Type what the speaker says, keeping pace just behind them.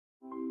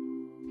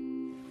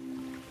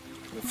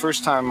The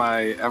first time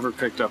I ever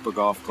picked up a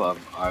golf club,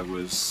 I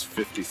was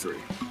 53,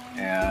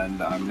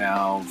 and I'm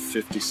now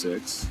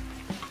 56,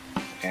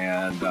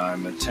 and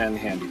I'm a 10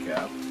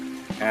 handicap.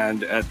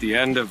 And at the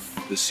end of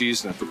the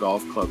season at the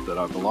golf club that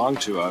I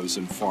belonged to, I was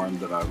informed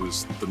that I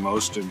was the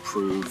most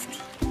improved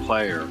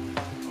player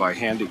by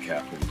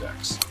handicap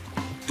index.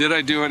 Did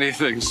I do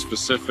anything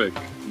specific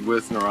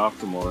with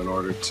NeurOptimal in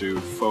order to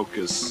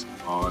focus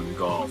on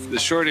golf? The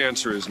short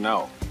answer is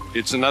no.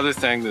 It's another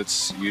thing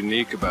that's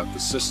unique about the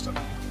system.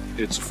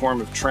 It's a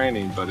form of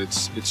training, but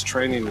it's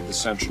training of the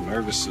central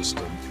nervous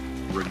system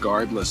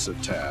regardless of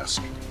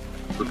task,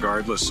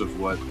 regardless of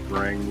what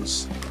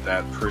brings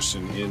that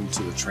person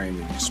into the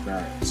training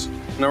experience.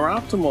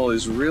 NeurOptimal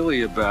is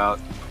really about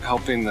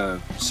helping the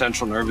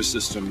central nervous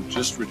system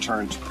just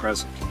return to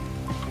present.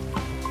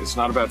 It's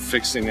not about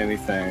fixing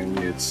anything,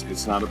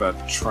 it's not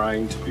about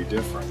trying to be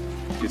different.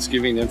 It's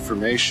giving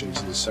information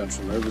to the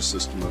central nervous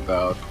system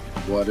about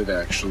what it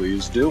actually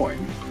is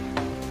doing,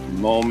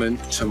 moment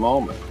to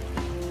moment.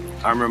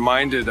 I'm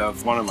reminded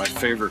of one of my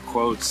favorite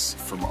quotes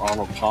from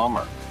Arnold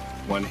Palmer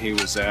when he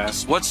was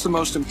asked, "What's the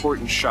most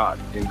important shot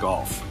in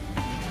golf?"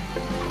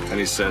 And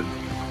he said,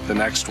 "The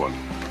next one."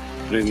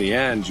 But in the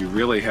end, you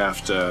really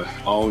have to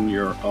own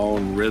your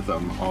own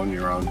rhythm, own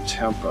your own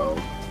tempo,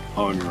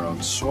 own your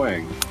own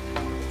swing.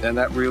 And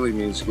that really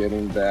means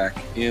getting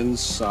back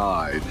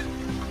inside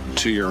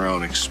to your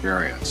own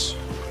experience.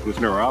 With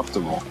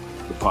NeurOptimal,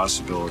 the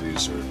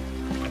possibilities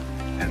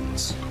are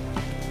endless.